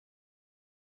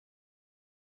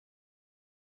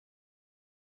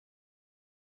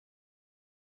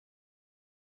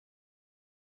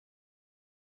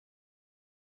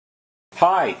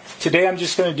Hi, today I'm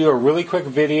just going to do a really quick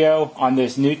video on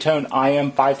this NuTone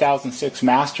IM5006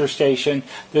 master station.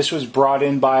 This was brought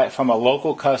in from a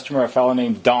local customer, a fellow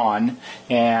named Don,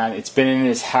 and it's been in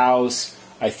his house,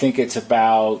 I think it's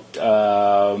about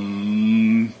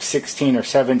 16 or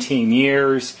 17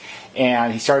 years,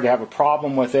 and he started to have a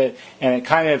problem with it, and it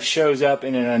kind of shows up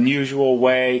in an unusual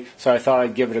way, so I thought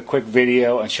I'd give it a quick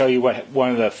video and show you what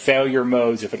one of the failure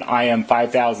modes of an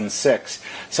IM5006.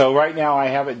 So right now I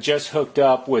have it just hooked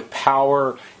up with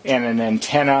power and an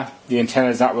antenna. The antenna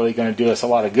is not really going to do us a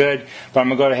lot of good, but I'm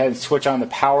going to go ahead and switch on the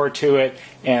power to it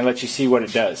and let you see what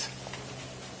it does.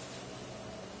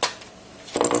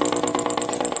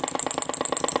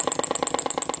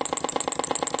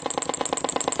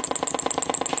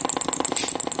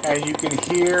 And you can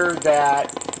hear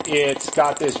that it's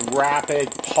got this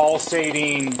rapid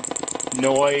pulsating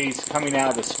noise coming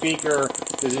out of the speaker.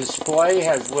 The display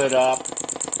has lit up,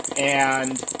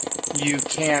 and you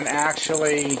can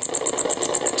actually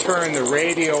turn the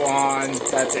radio on.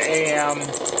 That's AM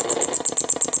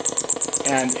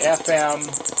and FM.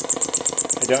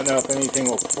 I don't know if anything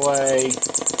will play.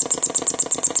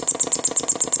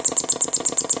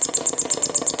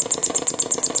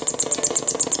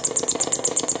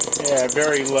 Yeah,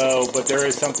 very low, but there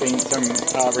is some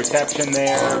reception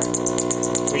there.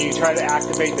 When you try to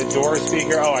activate the door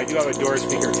speaker, oh, I do have a door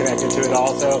speaker connected to it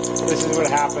also. This is what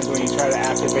happens when you try to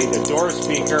activate the door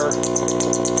speaker.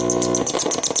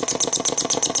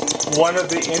 One of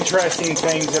the interesting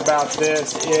things about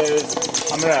this is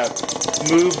I'm going to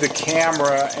move the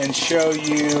camera and show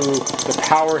you the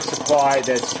power supply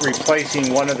that's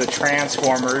replacing one of the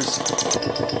transformers.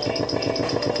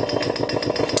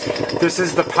 This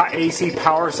is the AC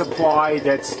power supply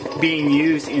that's being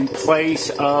used in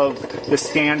place of the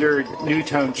standard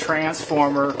NuTone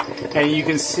transformer, and you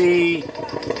can see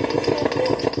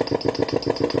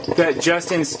that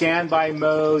just in standby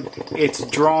mode it's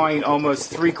drawing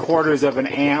almost 3/4 of an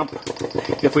amp.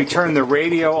 If we turn the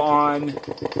radio on,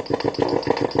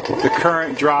 the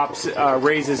current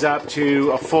raises up to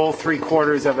a full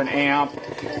 3/4 of an amp.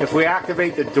 If we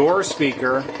activate the door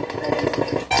speaker,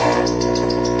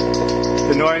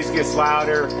 the noise gets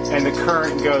louder and the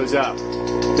current goes up.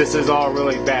 This is all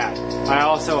really bad. I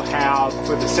also have,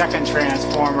 for the second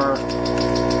transformer,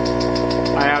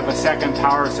 I have a second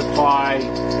power supply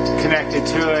connected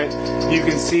to it. You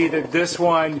can see that this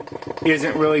one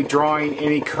isn't really drawing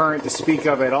any current to speak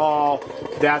of at all.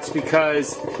 That's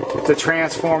because the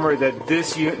transformer that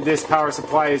this power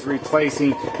supply is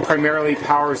replacing primarily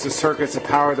powers the circuits that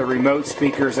power the remote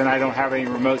speakers, and I don't have any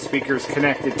remote speakers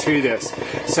connected to this.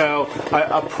 So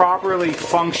a properly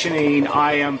functioning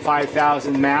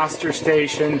IM5000 master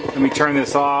station, let me turn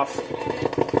this off,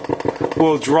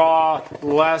 will draw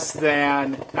less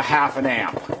than a half an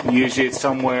amp. Usually it's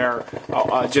somewhere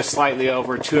just slightly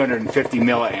over 250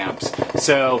 milliamps.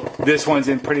 So this one's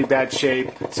in pretty bad shape.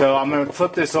 So I'm going to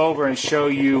flip this over and show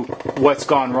you what's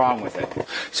gone wrong with it.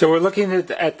 So we're looking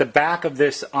at the back of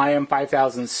this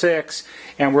IM5006,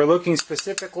 and we're looking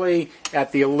specifically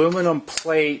at the aluminum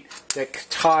plate that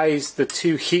ties the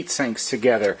two heat sinks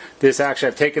together. This actually,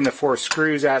 I've taken the 4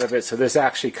 screws out of it, so this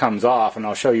actually comes off, and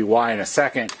I'll show you why in a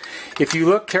second. If you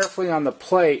look carefully on the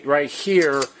plate right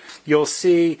here, you'll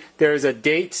see there's a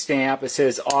date stamp. It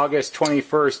says August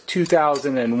 21st,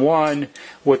 2001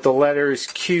 with the letters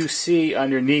QC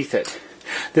underneath it.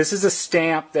 This is a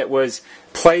stamp that was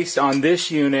placed on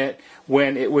this unit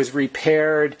when it was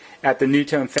repaired at the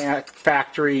NuTone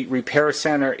Factory Repair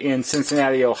Center in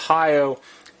Cincinnati, Ohio,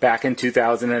 back in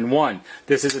 2001.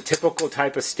 This is a typical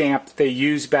type of stamp that they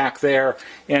use back there,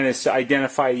 and it's to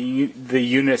identify the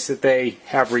units that they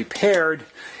have repaired.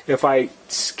 If I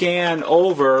scan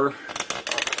over,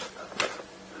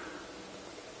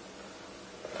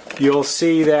 you'll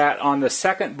see that on the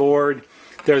second board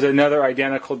there's another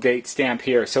identical date stamp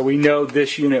here. So we know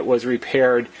this unit was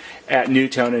repaired at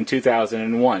NuTone in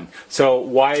 2001. So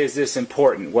why is this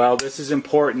important? Well, this is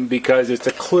important because it's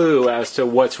a clue as to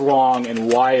what's wrong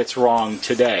and why it's wrong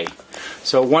today.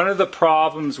 So one of the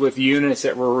problems with units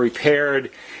that were repaired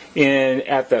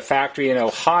at the factory in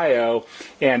Ohio,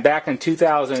 and back in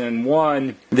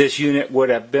 2001 this unit would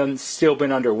have still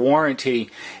been under warranty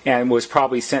and was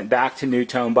probably sent back to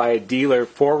NuTone by a dealer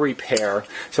for repair.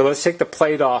 So let's take the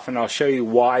plate off and I'll show you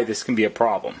why this can be a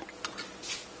problem.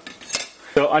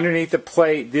 So underneath the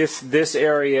plate, this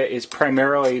area is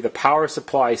primarily the power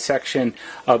supply section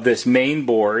of this main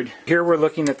board. Here we're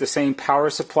looking at the same power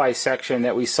supply section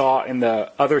that we saw in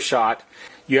the other shot.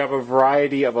 you have a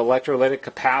variety of electrolytic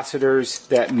capacitors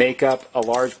that make up a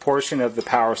large portion of the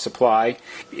power supply.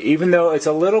 Even though it's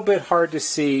a little bit hard to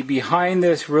see, behind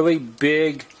this really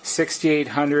big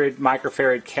 6800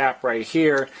 microfarad cap right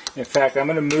here, in fact I'm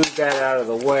going to move that out of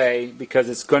the way because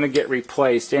it's going to get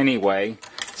replaced anyway,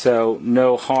 so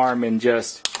no harm in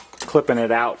just clipping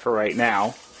it out for right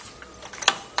now.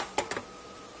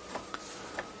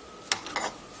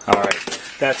 Alright,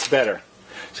 that's better.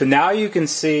 So now you can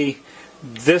see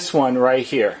this one right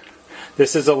here.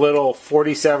 This is a little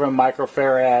 47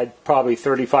 microfarad, probably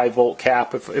 35 volt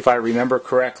cap if I remember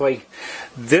correctly.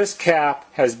 This cap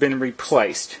has been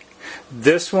replaced.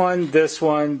 This one, this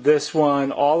one, this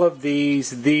one, all of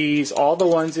these, all the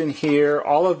ones in here,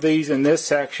 all of these in this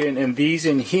section, and these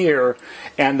in here,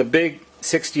 and the big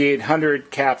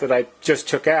 6800 cap that I just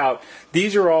took out,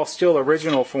 these are all still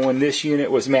original from when this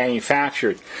unit was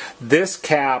manufactured. This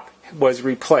cap was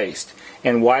replaced.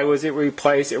 And why was it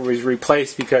replaced? It was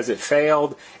replaced because it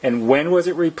failed. And when was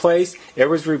it replaced? It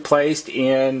was replaced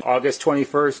in August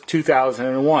 21st,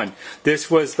 2001.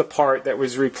 This was the part that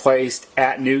was replaced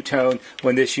at NuTone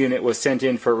when this unit was sent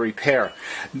in for repair.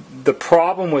 The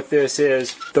problem with this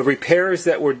is the repairs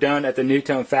that were done at the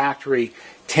NuTone factory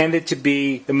tended to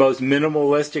be the most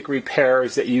minimalistic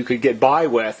repairs that you could get by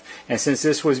with. And since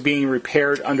this was being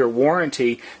repaired under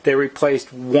warranty, they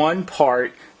replaced one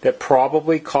part that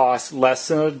probably cost less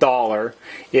than $1.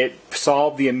 It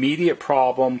solved the immediate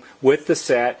problem with the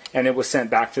set, and it was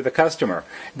sent back to the customer.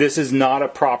 This is not a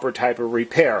proper type of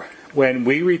repair. When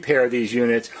we repair these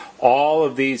units, all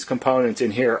of these components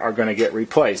in here are going to get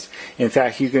replaced. In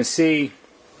fact, you can see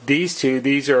these two.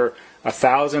 These are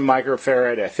 1000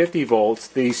 microfarad at 50 volts,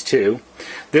 these two.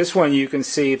 This one, you can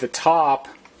see the top,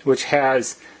 which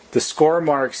has the score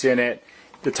marks in it,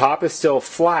 the top is still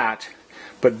flat.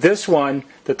 But this one,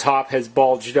 the top has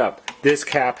bulged up. This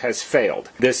cap has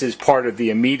failed. This is part of the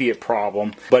immediate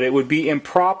problem, but it would be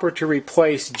improper to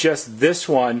replace just this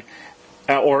one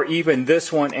or even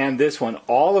this one and this one.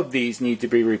 All of these need to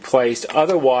be replaced,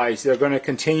 otherwise they're going to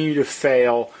continue to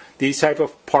fail. These type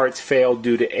of parts fail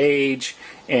due to age,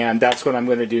 and that's what I'm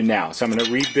going to do now. So I'm going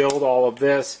to rebuild all of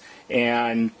this,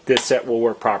 and this set will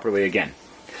work properly again.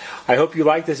 I hope you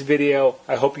liked this video.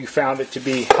 I hope you found it to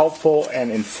be helpful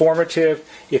and informative.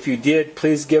 If you did,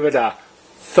 please give it a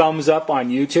thumbs up on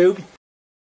YouTube.